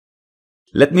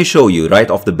Let me show you right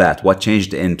off the bat what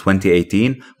changed in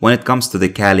 2018 when it comes to the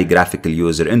Kali graphical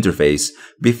user interface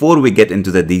before we get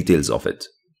into the details of it.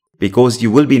 Because you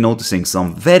will be noticing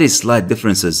some very slight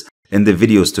differences in the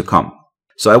videos to come.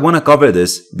 So I want to cover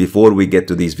this before we get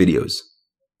to these videos.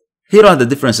 Here are the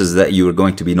differences that you are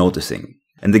going to be noticing.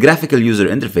 In the graphical user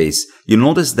interface, you'll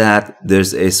notice that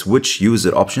there's a switch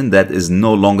user option that is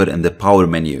no longer in the power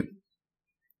menu.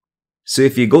 So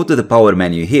if you go to the power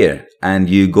menu here and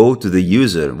you go to the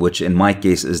user, which in my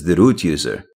case is the root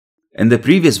user. In the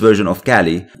previous version of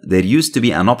Kali, there used to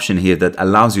be an option here that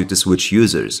allows you to switch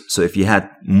users. So if you had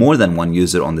more than one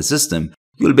user on the system,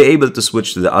 you'll be able to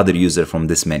switch to the other user from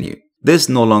this menu. This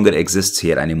no longer exists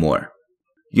here anymore.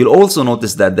 You'll also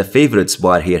notice that the favorites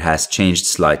bar here has changed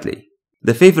slightly.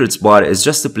 The favorites bar is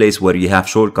just a place where you have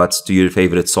shortcuts to your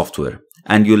favorite software,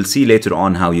 and you'll see later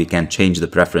on how you can change the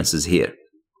preferences here.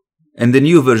 In the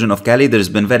new version of Kali, there's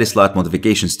been very slight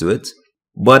modifications to it,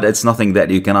 but it's nothing that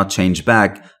you cannot change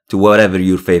back to whatever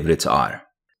your favorites are.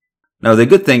 Now the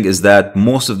good thing is that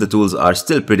most of the tools are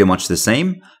still pretty much the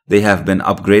same. They have been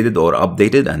upgraded or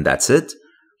updated, and that's it.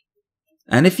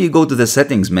 And if you go to the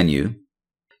settings menu,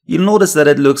 you'll notice that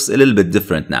it looks a little bit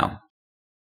different now.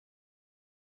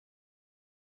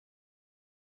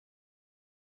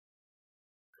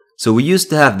 So we used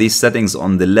to have these settings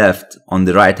on the left, on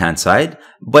the right hand side,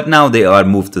 but now they are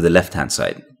moved to the left hand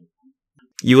side.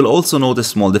 You will also notice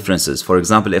small differences. For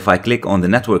example, if I click on the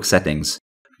network settings,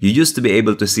 you used to be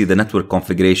able to see the network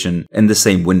configuration in the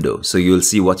same window. So you'll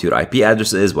see what your IP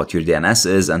address is, what your DNS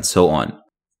is, and so on.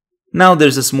 Now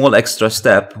there's a small extra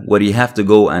step where you have to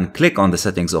go and click on the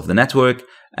settings of the network,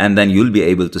 and then you'll be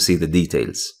able to see the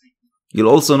details. You'll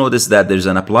also notice that there's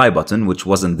an apply button which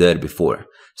wasn't there before.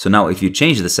 So now if you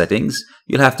change the settings,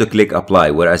 you'll have to click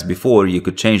apply, whereas before you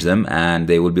could change them and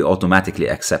they will be automatically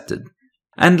accepted.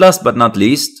 And last but not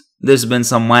least, there's been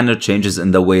some minor changes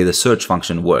in the way the search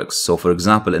function works. So for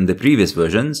example, in the previous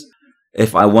versions,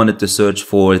 if I wanted to search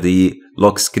for the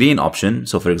lock screen option,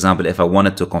 so for example, if I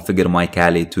wanted to configure my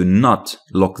Kali to not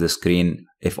lock the screen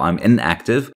if I'm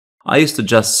inactive, I used to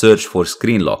just search for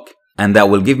screen lock, and that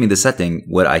will give me the setting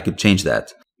where I could change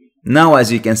that. Now,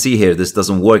 as you can see here, this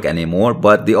doesn't work anymore,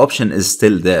 but the option is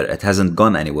still there. It hasn't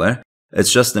gone anywhere.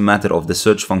 It's just a matter of the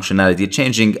search functionality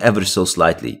changing ever so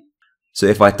slightly. So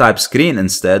if I type screen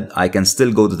instead, I can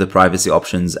still go to the privacy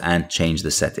options and change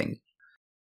the setting.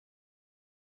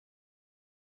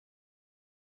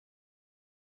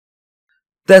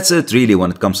 That's it really when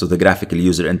it comes to the graphical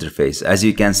user interface. As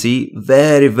you can see,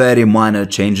 very minor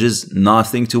changes,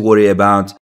 nothing to worry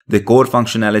about. The core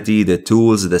functionality, the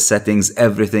tools, the settings,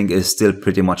 everything is still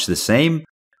pretty much the same.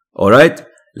 Alright,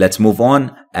 let's move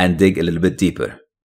on and dig a little bit deeper.